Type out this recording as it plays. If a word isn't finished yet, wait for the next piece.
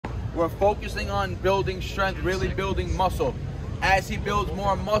we're focusing on building strength, really building muscle. As he builds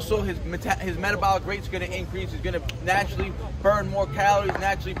more muscle, his metabolic rate's going to increase. He's going to naturally burn more calories,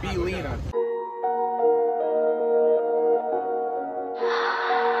 naturally be leaner.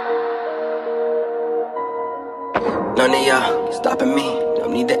 None of y'all stopping me,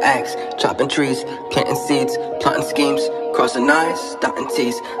 don't need to ask. Chopping trees, planting seeds, plotting schemes, crossing I's, dotting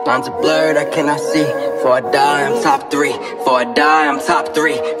T's. Lines are blurred, I cannot see. Before I die, I'm top 3. Before I die, I'm top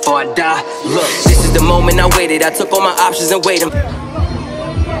 3. Before I die, look, this is the moment I waited. I took all my options and weighed them.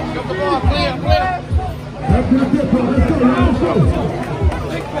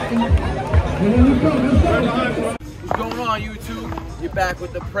 What's going on, YouTube? You're back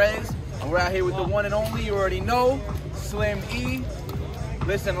with the Prez, and we're out here with the one and only, you already know, Slim E.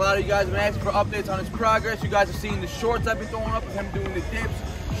 Listen, a lot of you guys have been asking for updates on his progress. You guys have seen the shorts I've been throwing up of him doing the dips,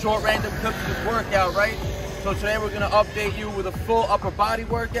 short random clips of his workout, right? So today we're gonna update you with a full upper body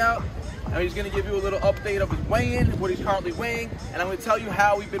workout. Now he's gonna give you a little update of his weigh-in, what he's currently weighing, and I'm gonna tell you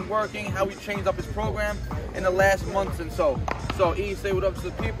how we've been working, how we've changed up his program in the last months and so. So E, say what up to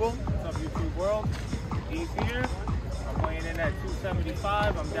the people. What's up, YouTube world? E's here. I'm weighing in at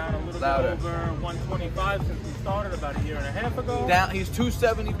 275. I'm down a little Louder. bit over 125 since we started about a year and a half ago. He's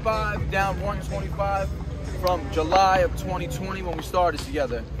 275, down 125 from July of 2020 when we started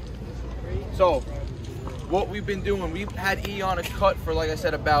together. So, what we've been doing, we've had E on a cut for, like I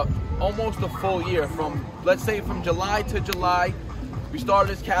said, about almost a full year. From, let's say, from July to July, we started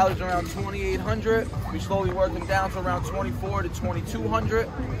his calories around 2,800. We slowly worked him down to around 2,400 to 2,200.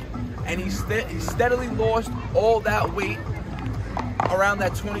 And he steadily lost all that weight around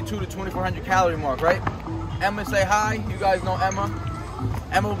that 2,200 to 2,400 calorie mark, right? Emma, say hi. You guys know Emma.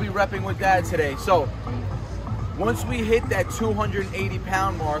 Emma will be repping with Dad today. So once we hit that 280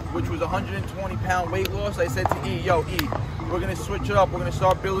 pound mark, which was 120 pound weight loss, I said to E, yo, E, we're gonna switch it up. We're gonna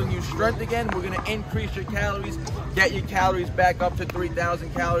start building you strength again. We're gonna increase your calories, get your calories back up to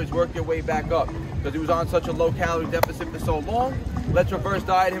 3,000 calories, work your way back up. Because he was on such a low calorie deficit for so long. Let's reverse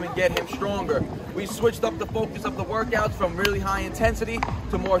diet him and get him stronger. We switched up the focus of the workouts from really high intensity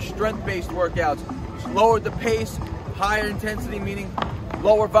to more strength-based workouts. Lowered the pace, higher intensity, meaning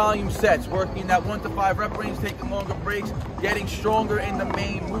lower volume sets, working in that 1 to 5 rep range, taking longer breaks, getting stronger in the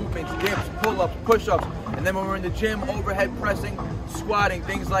main movements, dips, pull-ups, push-ups, and then when we're in the gym, overhead pressing, squatting,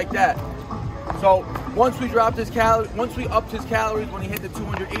 things like that. So once we upped his calories when he hit the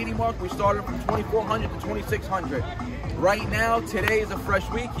 280 mark, we started from 2,400 to 2,600. Right now, today is a fresh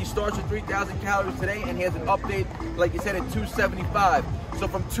week. He starts with 3,000 calories today, and he has an update, like you said, at 275. So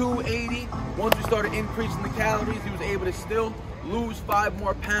from 280, once we started increasing the calories, he was able to still lose 5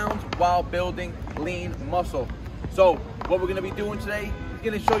 more pounds while building lean muscle. So what we're gonna be doing today, he's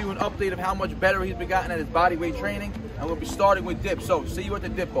gonna show you an update of how much better he's been gotten at his body weight training, and we'll be starting with dips. So see you at the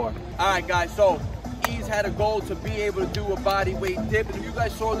dip bar. All right, guys, so E's had a goal to be able to do a body weight dip, and if you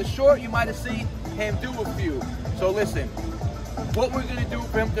guys saw the short, you might have seen him do a few. So listen, what we're gonna do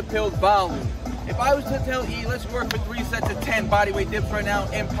for him to build volume. If I was to tell E, let's work for 3 sets of 10 bodyweight dips right now,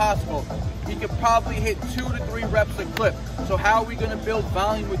 impossible. He could probably hit 2 to 3 reps a clip. So how are we gonna build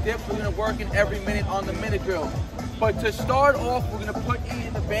volume with dips? We're gonna work in every minute on the minute drill. But to start off, we're gonna put E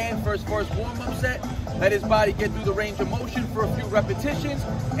in the band for his first warm-up set, let his body get through the range of motion for a few repetitions,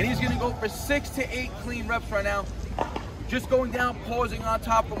 and he's gonna go for 6 to 8 clean reps right now. Just going down, pausing on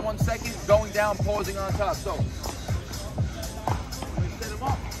top for 1 second, going down, pausing on top. So, set him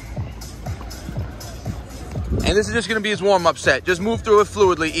up. And this is just gonna be his warm-up set. Just move through it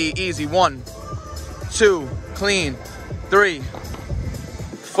fluidly, E, easy. 1, 2, clean, 3,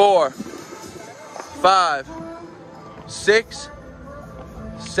 4, 5, 6,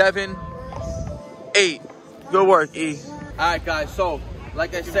 7, 8. Good work, E. All right, guys, so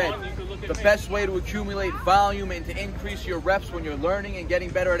like I said, the best way to accumulate volume and to increase your reps when you're learning and getting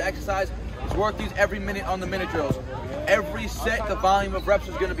better at exercise is work these every minute on the minute drills. Every set, the volume of reps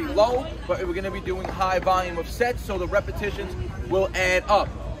is going to be low, but we're going to be doing high volume of sets, so the repetitions will add up.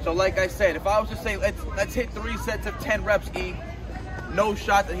 So like I said, if I was to say, let's hit 3 sets of 10 reps, E, no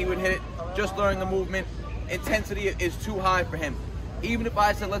shot that he would hit it. Just learning the movement. Intensity is too high for him. Even if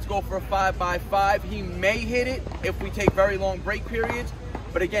I said, let's go for a 5x5, he may hit it if we take very long break periods.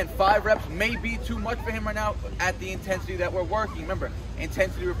 But again, 5 reps may be too much for him right now at the intensity that we're working. Remember,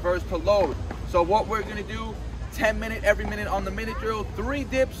 intensity refers to load. So what we're gonna do, 10 minute, every minute on the minute drill, 3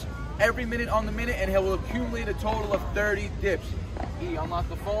 dips every minute on the minute, and he will accumulate a total of 30 dips. E, unlock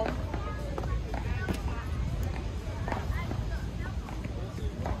the phone.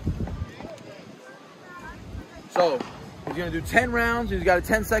 So he's gonna do 10 rounds. He's got a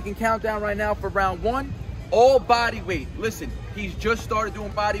 10-second countdown right now for round 1. all body weight. Listen, he's just started doing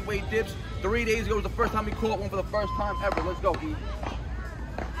body weight dips. 3 days ago was the first time he caught one for the first time ever. Let's go, E.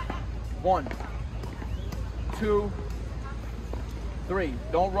 1, 2, 3.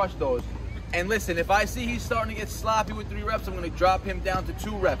 Don't rush those. And listen, if I see he's starting to get sloppy with 3 reps, I'm going to drop him down to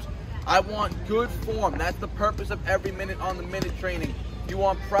 2 reps. I want good form. That's the purpose of every minute on the minute training. You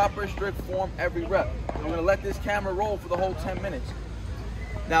want proper, strict form every rep. I'm going to let this camera roll for the whole 10 minutes.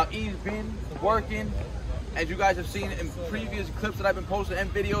 Now, E's been working, as you guys have seen in previous clips that I've been posting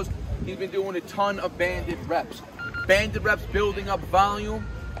and videos, he's been doing a ton of banded reps. Banded reps building up volume,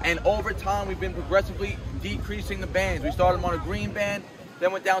 and over time we've been progressively decreasing the bands. We started him on a green band,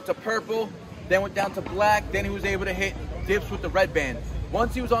 then went down to purple, then went down to black, then he was able to hit dips with the red band.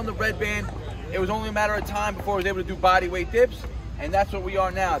 Once he was on the red band, it was only a matter of time before he was able to do body weight dips, and that's what we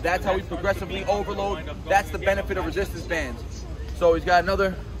are now. That's how we progressively overload. That's the benefit of resistance bands. So he's got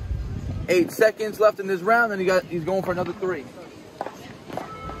another 8 seconds left in this round, and he's going for another 3.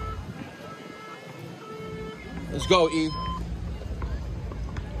 Let's go, E.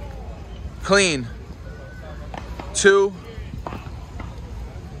 Clean. 2,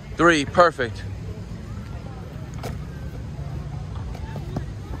 3, perfect.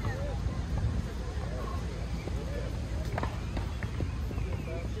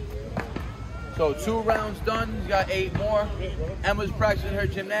 So 2 rounds done, he's got 8 more. Emma's practicing her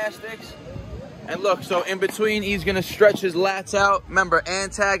gymnastics. And look, so in between, he's gonna stretch his lats out. Remember,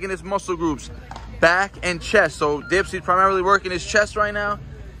 antagonist muscle groups, back and chest. So dips, he's primarily working his chest right now.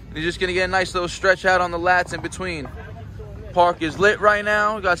 And he's just gonna get a nice little stretch out on the lats in between. Park is lit right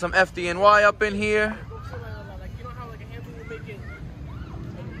now. We got some FDNY up in here.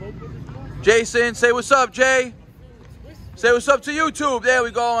 Jason, say what's up, Jay. Say what's up to YouTube. There we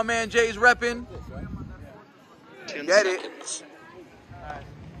go, my man Jay's repping. Get it.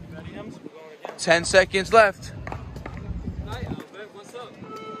 10 seconds left.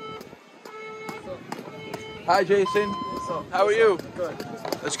 Hi, Jason. How are you? Good.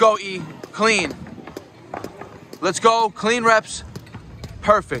 Let's go, E. Clean. Let's go. Clean reps.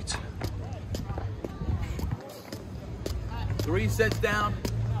 Perfect. 3 sets down,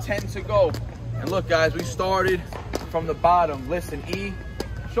 10 to go. And look, guys, we started from the bottom. Listen, E,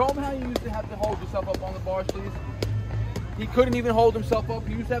 show him how you used to have to hold yourself up on the bars, please. He couldn't even hold himself up.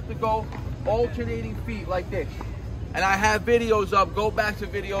 He used to have to go alternating feet like this. And I have videos up. Go back to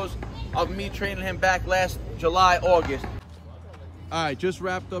videos of me training him back last July, August. All right, just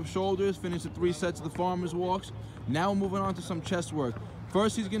wrapped up shoulders, finished the 3 sets of the farmer's walks. Now we're moving on to some chest work.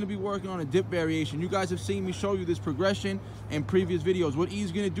 First, he's gonna be working on a dip variation. You guys have seen me show you this progression in previous videos. What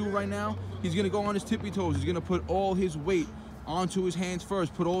he's gonna do right now, he's gonna go on his tippy toes. He's gonna put all his weight onto his hands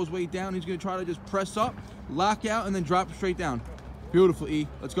first, put all his weight down. He's gonna try to just press up, lock out, and then drop straight down. Beautiful, E.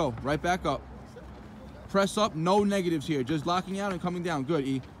 Let's go, right back up. Press up, no negatives here. Just locking out and coming down, good,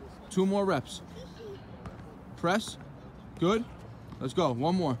 E. 2 more reps. Press, good. Let's go,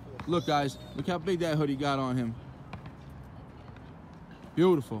 1 more. Look, guys, look how big that hoodie got on him.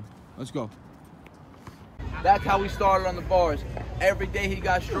 Beautiful. Let's go. That's how we started on the bars. Every day he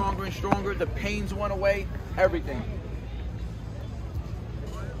got stronger and stronger. The pains went away. Everything.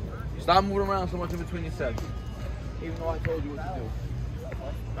 Stop moving around so much in between your sets. Even though I told you what to do.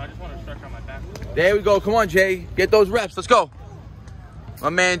 I just want to stretch on my back. There we go. Come on, Jay. Get those reps. Let's go. My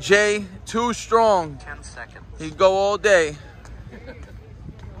man Jay, too strong. 10 seconds. He can go all day.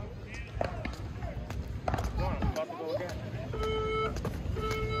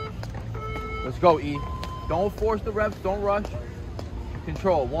 Let's go, E. Don't force the reps. Don't rush.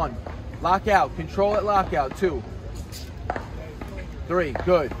 Control. 1. Lock out. Control it. Lock out. 2. 3.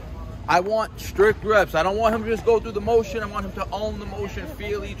 Good. I want strict reps. I don't want him to just go through the motion. I want him to own the motion,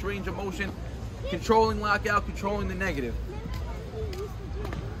 feel each range of motion, controlling lockout, controlling the negative.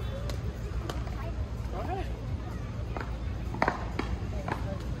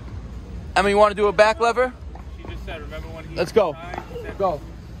 Emma, you want to do a back lever? She just said, remember when he... Let's go. Go.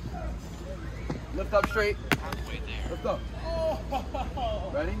 Lift up straight. Lift up.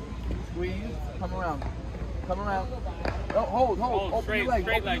 Ready? Squeeze. Come around. Come around. No, hold. Open straight, your legs.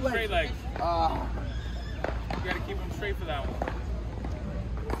 straight Open legs, your straight legs. You Ah. gotta keep them straight for that one.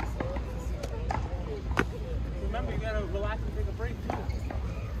 Remember, you gotta relax and take a break too.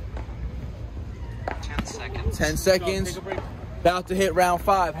 10 seconds. 10 seconds. Take a break. About to hit round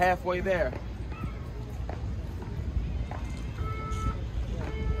 5, halfway there.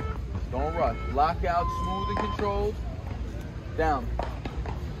 Don't rush. Lock out, smooth and controlled. Down.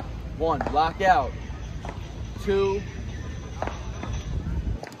 1, lock out. 2,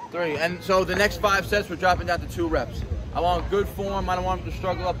 3. And so the next 5 sets, we're dropping down to 2 reps. I want good form. I don't want him to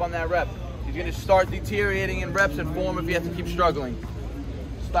struggle up on that rep. He's gonna start deteriorating in reps and form if he has to keep struggling.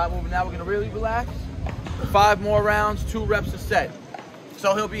 Stop moving now, we're gonna really relax. 5 more rounds, 2 reps a set.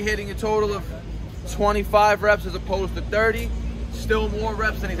 So he'll be hitting a total of 25 reps as opposed to 30. Still more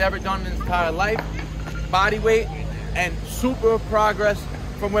reps than he's ever done in his entire life. Body weight and super progress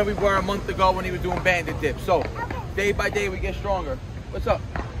from where we were a month ago when he was doing banded dips. So day by day we get stronger. What's up?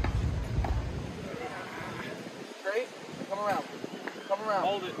 Straight? Come around. Come around.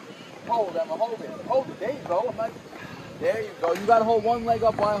 Hold it. Hold, Emma, hold it. Hold it. There you go. There you go. You gotta hold one leg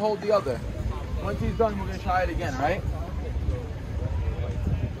up while I hold the other. Once he's done, we're gonna try it again, right?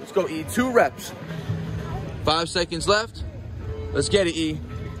 Let's go, E. 2 reps. 5 seconds left. Let's get it, E.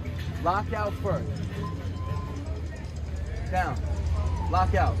 Lock out first. Down.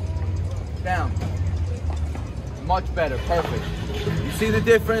 Lock out. Down. Much better. Perfect. You see the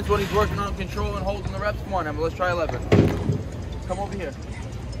difference when he's working on control and holding the reps? Come on, Emma. Let's try 11. Come over here.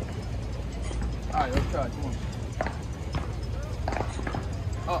 All right, let's try. Come on.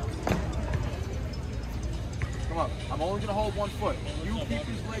 Up. Come up. I'm only gonna hold one foot. You keep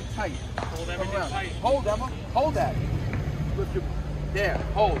his leg tight. Hold everything tight. Hold, Emma. Hold that. Lift your, there.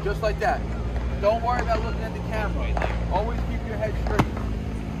 Hold, just like that. Don't worry about looking at the camera. Always keep your head straight.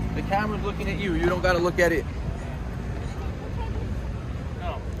 The camera's looking at you. You don't gotta look at it.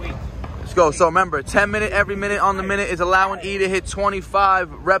 No, wait. Let's go. So remember, 10 minute, every minute on the minute is allowing E to hit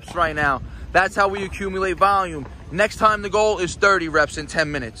 25 reps right now. That's how we accumulate volume. Next time the goal is 30 reps in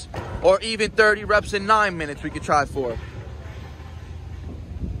 10 minutes. Or even 30 reps in 9 minutes we could try for.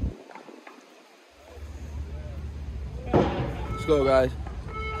 Let's go, guys.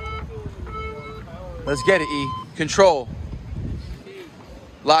 Let's get it, E. Control.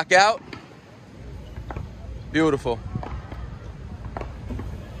 Lock out. Beautiful.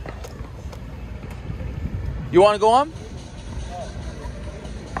 You want to go on?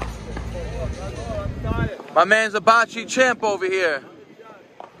 My man's a bocce champ over here.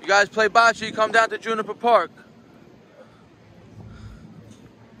 You guys play bocce, come down to Juniper Park.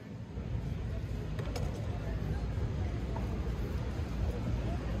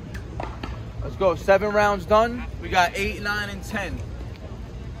 Let's go. 7 rounds done. We got 8, 9, and 10.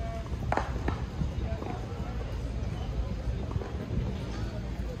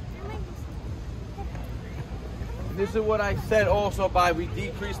 This is what I said also by we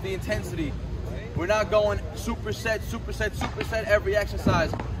decrease the intensity. We're not going superset every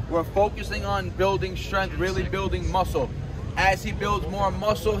exercise. We're focusing on building strength, really building muscle. As he builds more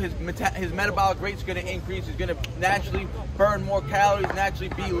muscle, his metabolic rate's going to increase. He's going to naturally burn more calories, naturally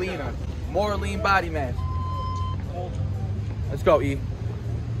be leaner. More lean body mass. Let's go, E.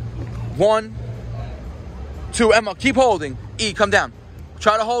 1, 2, Emma, keep holding. E, come down.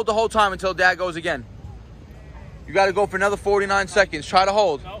 Try to hold the whole time until Dad goes again. You got to go for another 49 seconds. Try to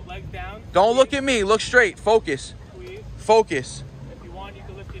hold. No, legs down. Don't look at me. Look straight. Focus. Squeeze. Focus. If you want, you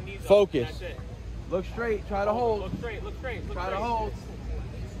can lift your knees Focus. up. That's it. Look straight. Try to hold. Look straight. Look straight. Look Try straight. to hold.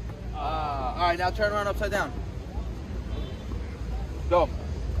 All right, now turn around upside down. Go.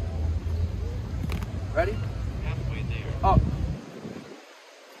 Ready? Halfway there. Up.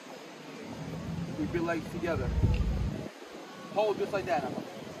 Keep your legs together. Hold just like that, Emma.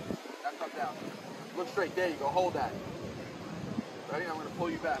 Now come down. Look straight. There you go. Hold that. Ready? I'm going to pull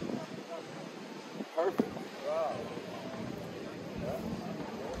you back. Perfect.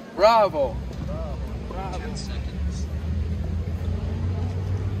 Bravo. Bravo. 10 seconds.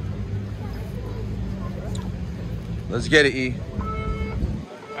 Let's get it, E. All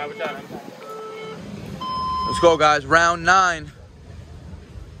right, what's up? Let's go, guys. Round 9.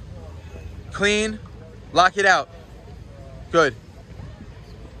 Clean. Lock it out. Good.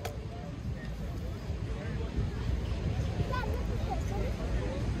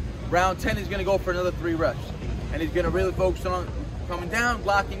 Round 10 is going to go for another 3 reps. And he's going to really focus on coming down,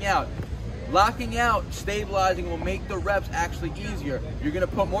 locking out. Locking out, stabilizing will make the reps actually easier. You're going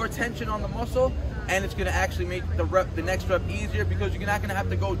to put more tension on the muscle, and it's going to actually make the next rep easier because you're not going to have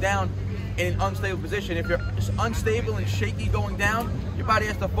to go down in an unstable position. If you're unstable and shaky going down, your body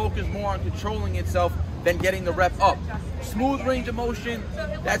has to focus more on controlling itself than getting the rep up. Smooth range of motion,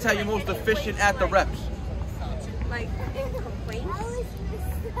 that's how you're most efficient at the reps. Like, complaints?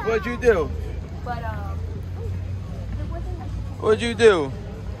 What'd you do? But, What'd you do?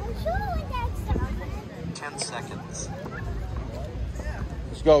 10 seconds.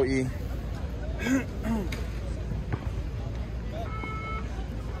 Let's go, E.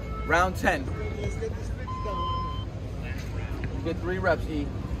 Round 10. You get 3 reps, E.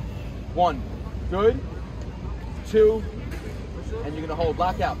 1. Good. 2. And you're going to hold.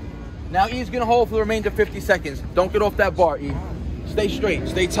 Lock out. Now E's going to hold for the remainder of 50 seconds. Don't get off that bar, E. Stay straight,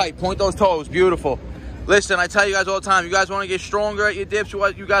 stay tight, point those toes, beautiful. Listen, I tell you guys all the time, you guys want to get stronger at your dips,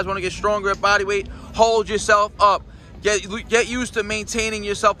 you guys want to get stronger at body weight, hold yourself up. Get used to maintaining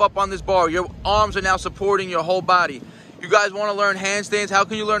yourself up on this bar. Your arms are now supporting your whole body. You guys want to learn handstands? How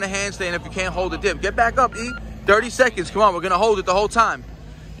can you learn a handstand if you can't hold a dip? Get back up, E. 30 seconds, come on, we're going to hold it the whole time.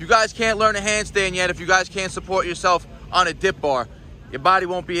 You guys can't learn a handstand yet if you guys can't support yourself on a dip bar. Your body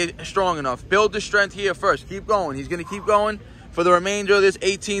won't be strong enough. Build the strength here first. Keep going. He's going to keep going for the remainder of this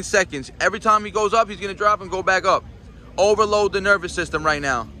 18 seconds. Every time he goes up, he's going to drop and go back up. Overload the nervous system right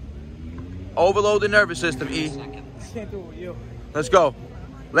now. Overload the nervous system, E. Can't do it with you. Let's go.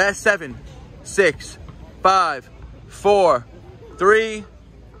 Last 7, 6, 5, 4, 3,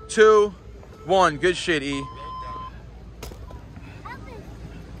 2, 1. Good shit, E.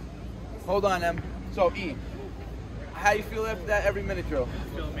 Hold on, Em. So, E, how you feel after that every minute drill?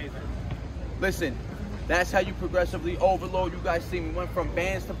 I feel amazing. Listen, that's how you progressively overload. You guys see, we went from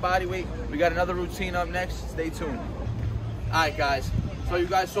bands to body weight. We got another routine up next. Stay tuned. All right, guys. So you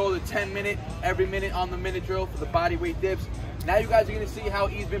guys saw the 10-minute, every minute on the minute drill for the body weight dips. Now you guys are going to see how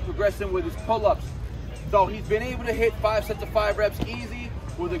he's been progressing with his pull-ups. So he's been able to hit 5 sets of 5 reps easy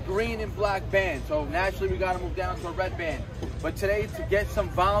with a green and black band. So naturally we got to move down to a red band. But today, to get some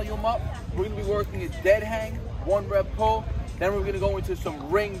volume up, we're going to be working a dead hang, 1 rep pull. Then we're going to go into some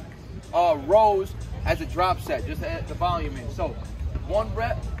ring rows as a drop set, just to add the volume in. So 1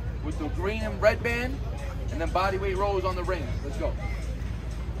 rep with the green and red band, and then body weight rows on the rings. Let's go.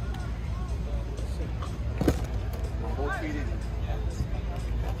 Both feet in.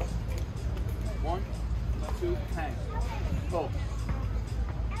 1, 2, hang. Pull.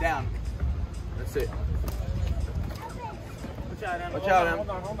 Down. That's it. Watch out, Em. Watch out, Em.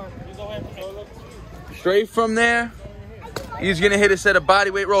 Hold on. You go in. So look. Straight from there, he's gonna hit a set of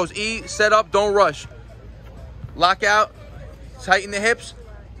body weight rows. E, set up, don't rush. Lock out, tighten the hips,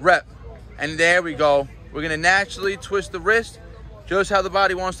 rep. And there we go. We're gonna naturally twist the wrist, just how the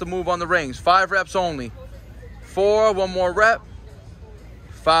body wants to move on the rings. 5 reps only. 4, 1 more rep.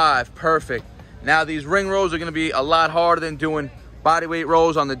 5, perfect. Now these ring rows are gonna be a lot harder than doing body weight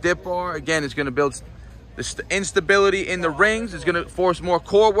rows on the dip bar. Again, it's gonna build the instability in the rings. It's gonna force more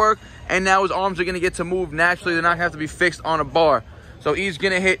core work, and now his arms are gonna get to move naturally. They're not gonna have to be fixed on a bar. So he's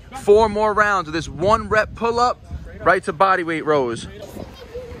gonna hit 4 more rounds of this 1 rep pull up right to body weight rows.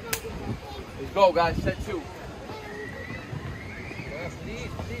 Let's go, guys, set 2.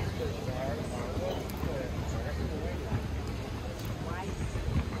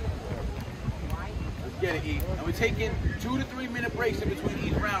 Get it, E. And we're taking 2 to 3 minute breaks in between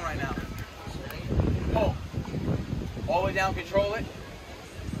each round right now. Pull. All the way down, control it.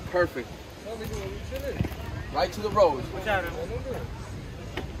 Perfect. Right to the rows. Watch out, Em.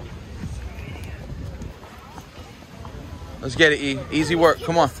 Let's get it, E. Easy work.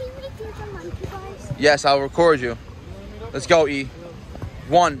 Come on. Yes, I'll record you. Let's go, E.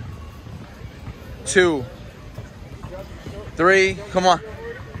 1, 2, 3. Come on.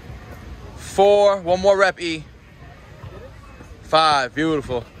 4, 1 more rep, E. 5,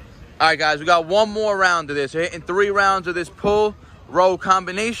 beautiful. All right, guys, we got 1 more round of this. We're hitting 3 rounds of this pull row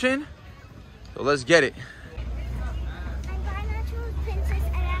combination. So let's get it. I'm Barnaturals Princess,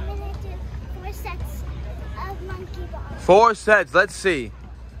 and I'm going to do 4 sets of monkey bars. 4 sets. Let's see.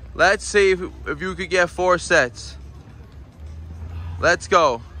 Let's see if you could get 4 sets. Let's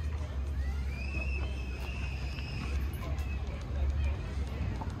go.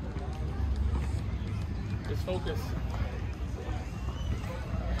 Just focus.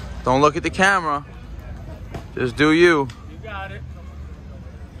 Don't look at the camera. Just do you. You got it.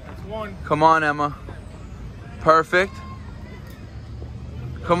 That's 1. Come on, Emma. Perfect.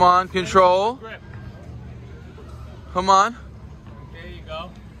 Come on, control. Grip. Come on. There you go.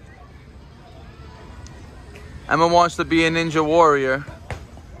 Emma wants to be a ninja warrior.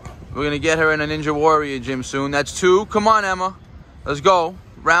 We're going to get her in a ninja warrior gym soon. That's 2. Come on, Emma. Let's go.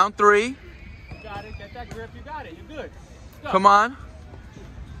 Round 3. You got it. Get that grip. You got it. You're good. Let's go. Come on.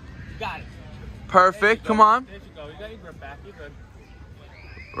 You got it. Perfect. Come on. There you go. You got your grip back. You're good.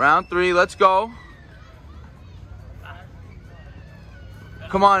 Round 3. Let's go.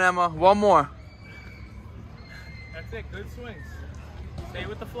 Come on, Emma. 1 more. That's it. Good swings. Stay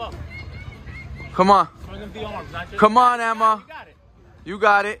with the flow. Come on. Swing of the arms, not just... Come on, Emma. You got it. You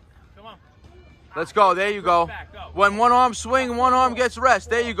got it. Come on. Let's go. There you go. When 1 arm swing, 1 arm gets rest.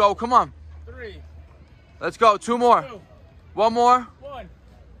 There you go. Come on. 3. Let's go. 2 more. 2. 1 more. 1.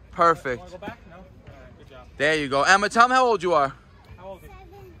 Perfect. Want to go back? No? All right, good job. There you go. Emma, tell me how old you are. How old are you?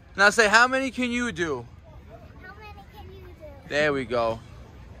 7. Now say, how many can you do? How many can you do? There we go.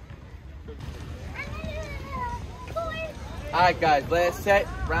 I'm going to do 4. All right, guys, last set,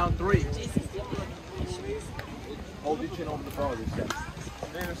 round 3. Hold your chin over the bar this set.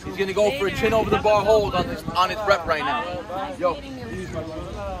 He's gonna go for a chin over the bar hold on his rep right now. Yo.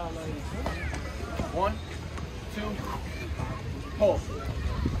 1, 2, hold.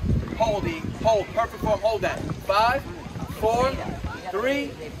 Hold, E. Hold. Perfect form. Hold that. 5, 4,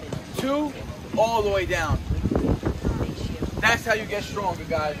 3, 2, all the way down. That's how you get stronger,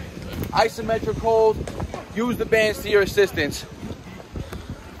 guys. Isometric hold. Use the bands to your assistance.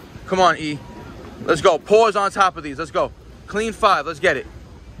 Come on, E. Let's go. Pause on top of these. Let's go. Clean 5. Let's get it.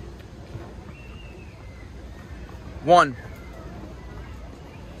 1,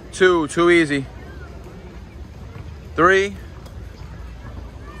 2, too easy. 3,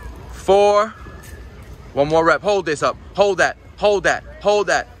 4. One more rep. Hold this up. Hold that. Hold that. Hold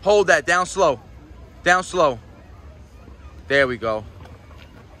that. Hold that. Down slow. Down slow. There we go.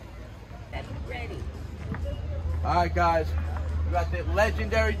 All right, guys. We got the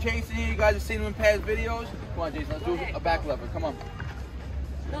legendary Jason here. You guys have seen him in past videos. Come on, Jason. Let's do a back lever. Come on.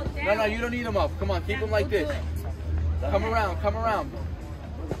 No, you don't need him up. Come on. Keep him like this. Come around. Come around.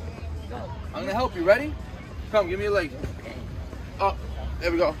 I'm going to help you. Ready? Come. Give me your legs. Up.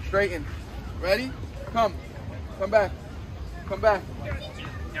 There we go. Straighten. Ready? Come. Come back. Come back.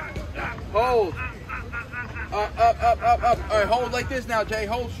 Hold. Up. All right, hold like this now, Jay.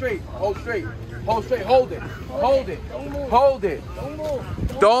 Hold straight. Hold straight. Hold straight. Hold it. Hold it. Hold it.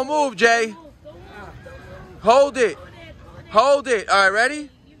 Don't move, Jay. Hold it. Hold it. All right, ready?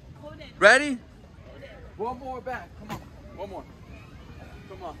 Ready? One more back. Come on. One more.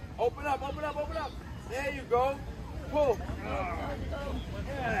 Come on. Open up. Open up. Open up. There you go. Pull.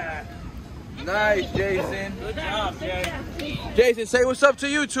 Nice, Jason. Good job, Jay. Jason, say what's up to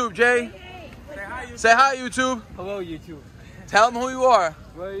YouTube, Jay. Say hi, YouTube. Hello, YouTube. Tell them who you are.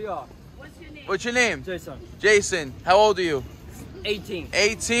 Where you are? What's your name? Jason. Jason. How old are you? 18.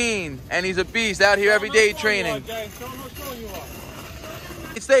 18. And he's a beast out here every day training.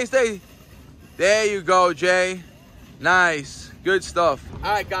 Stay. There you go, Jay. Nice. Good stuff.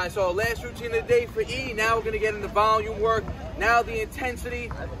 All right, guys. So last routine of the day for E. Now we're going to get into volume work. Now the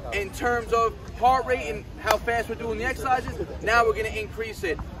intensity in terms of heart rate and how fast we're doing the exercises. Now we're going to increase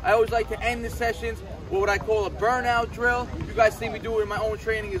it. I always like to end the sessions with what I call a burnout drill. You guys see me do it in my own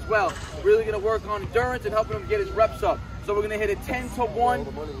training as well. Really going to work on endurance and helping him get his reps up. So we're going to hit a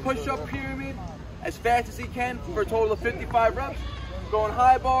 10-to-1 push-up pyramid as fast as he can for a total of 55 reps. Going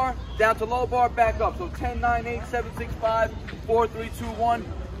high bar, down to low bar, back up. So 10, 9, 8, 7, 6, 5, 4, 3, 2, 1.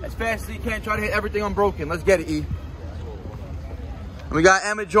 As fast as he can. Try to hit everything unbroken. Let's get it, E. And we got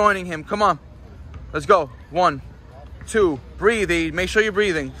Emma joining him. Come on. Let's go. 1, 2. Breathe, E. Make sure you're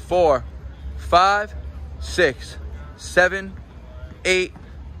breathing. 4, 5, 6, 7, 8,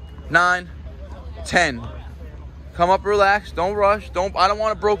 9, 10. Come up, relax. Don't rush. I don't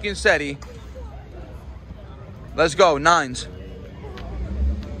want a broken set, E. Let's go. 9s.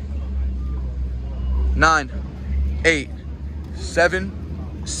 9, 8,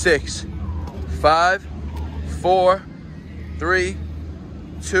 7, 6, 5, 4, 3,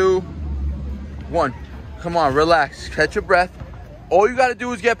 2, 1. Come on, relax. Catch your breath. All you got to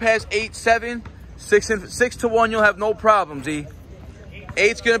do is get past 8, 7, 6 to 1. You'll have no problems, E.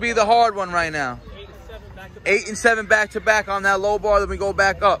 8's going to be the hard one right now. 8 and 7 back to back on that low bar. Then we go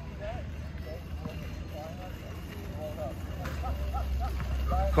back up.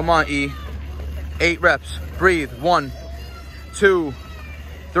 Come on, E. 8 reps. Breathe. 1, 2,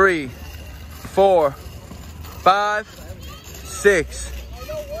 3, 4, 5, 6,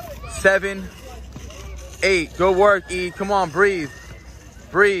 7, 8. Good work, E. Come on, breathe.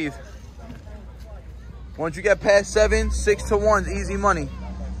 Breathe. Once you get past 7, 6 to 1's easy money.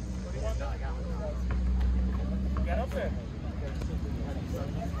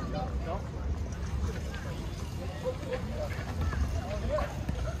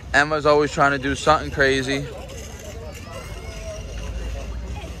 Emma's always trying to do something crazy.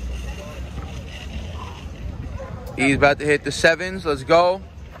 E's about to hit the 7s. Let's go.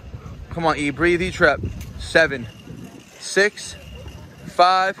 Come on, E. Breathe each rep. 7, 6,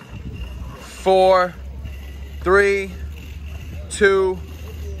 5, 4, 3, 2,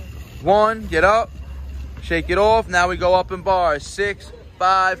 1. Get up. Shake it off. Now we go up in bars. 6,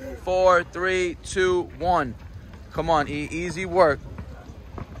 5, 4, 3, 2, 1. Come on, E. Easy work.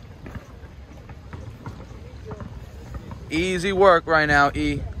 Easy work right now,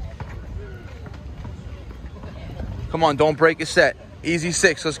 E. Come on, don't break a set. Easy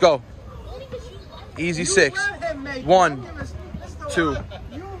 6, let's go. Easy 6. 1, 2,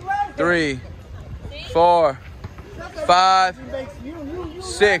 3, 4, 5,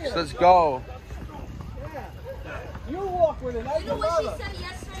 6. Let's go. You know what she said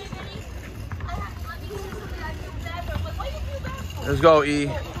yesterday, Vinny? Let me do something I feel bad for. I'm like, why do you feel bad for? Let's go,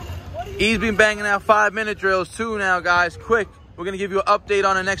 E. E's been banging out 5-minute drills too now, guys. Quick, we're gonna give you an update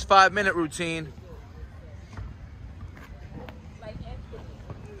on the next 5-minute routine.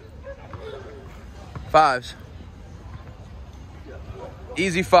 Fives.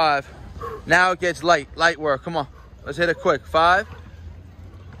 Easy 5. Now it gets light work. Come on, let's hit it quick. 5,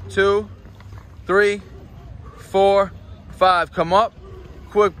 2, 3, 4, 5. Come up,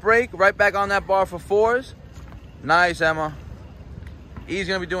 quick break, right back on that bar for 4s. Nice, Emma. E's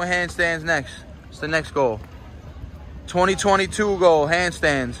gonna be doing handstands next. It's the next goal. 2022 goal,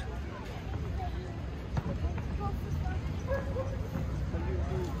 handstands.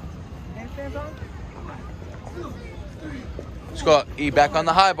 Let's go. E, back on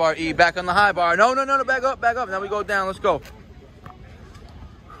the high bar. E, back on the high bar. No, back up, back up. Now we go down. Let's go.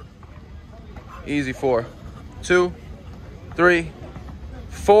 Easy 4, 2, 3,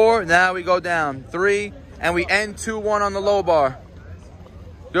 4. Now we go down. 3, and we end 2-1 on the low bar.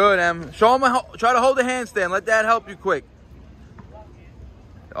 Good, Em. Show him. Try to hold the handstand. Let that help you quick.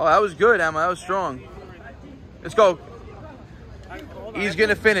 Oh, that was good, Emma. That was strong. Let's go. He's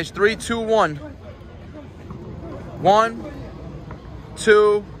gonna finish. 3, 2, 1. 1,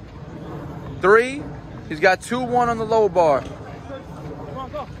 2, 3. He's got 2-1 on the low bar.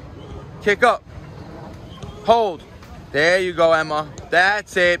 Kick up. Hold. There you go, Emma.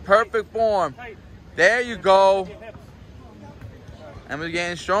 That's it. Perfect form. There you go. Emma's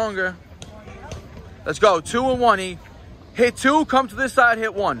getting stronger. Let's go. 2 and 1, E. Hit 2. Come to this side.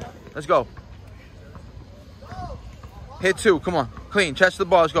 Hit 1. Let's go. Hit 2. Come on. Clean. Chest to the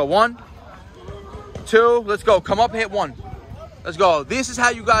bar. Let's go. 1, 2. Let's go. Come up. Hit 1. Let's go. This is how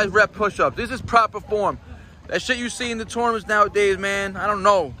you guys rep push-ups. This is proper form. That shit you see in the tournaments nowadays, man, I don't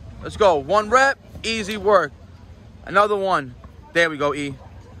know. Let's go. 1 rep. Easy work. Another 1. There we go, E.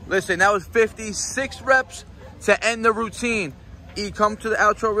 Listen, that was 56 reps to end the routine. E, come to the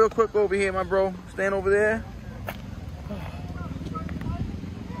outro real quick over here, my bro. Stand over there.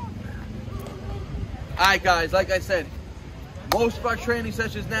 All right, guys, like I said, most of our training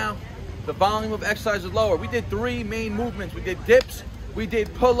sessions now, the volume of exercise is lower. We did 3 main movements. We did dips, we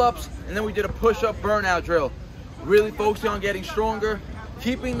did pull-ups, and then we did a push-up burnout drill. Really focusing on getting stronger,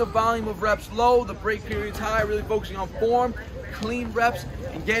 keeping the volume of reps low, the break periods high, really focusing on form, clean reps,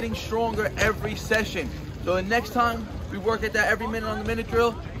 and getting stronger every session. So the next time we work at that every minute on the minute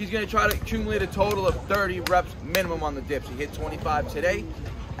drill, he's gonna try to accumulate a total of 30 reps minimum on the dips. He hit 25 today.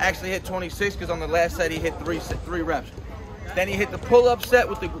 Actually hit 26 because on the last set he hit 3 reps. Then he hit the pull-up set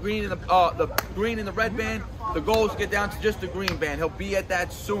with the green and the red band. The goal is to get down to just the green band. He'll be at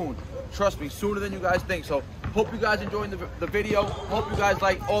that soon. Trust me, sooner than you guys think. So hope you guys enjoyed the video. Hope you guys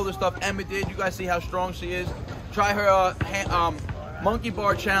like all the stuff Emma did. You guys see how strong she is. Try her monkey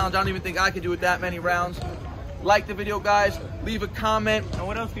bar challenge. I don't even think I could do it that many rounds. Like the video, guys. Leave a comment. And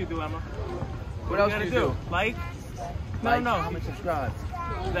what else do you do, Emma? What else do you do? Like? Like, comment, subscribe.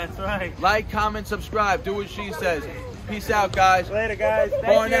 That's right. Like, comment, subscribe. Do what she says. Peace out, guys. Later, guys.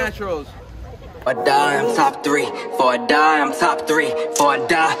 Barnaturals. For a die, I'm top 3. For a die, I'm top 3. For a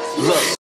die, look.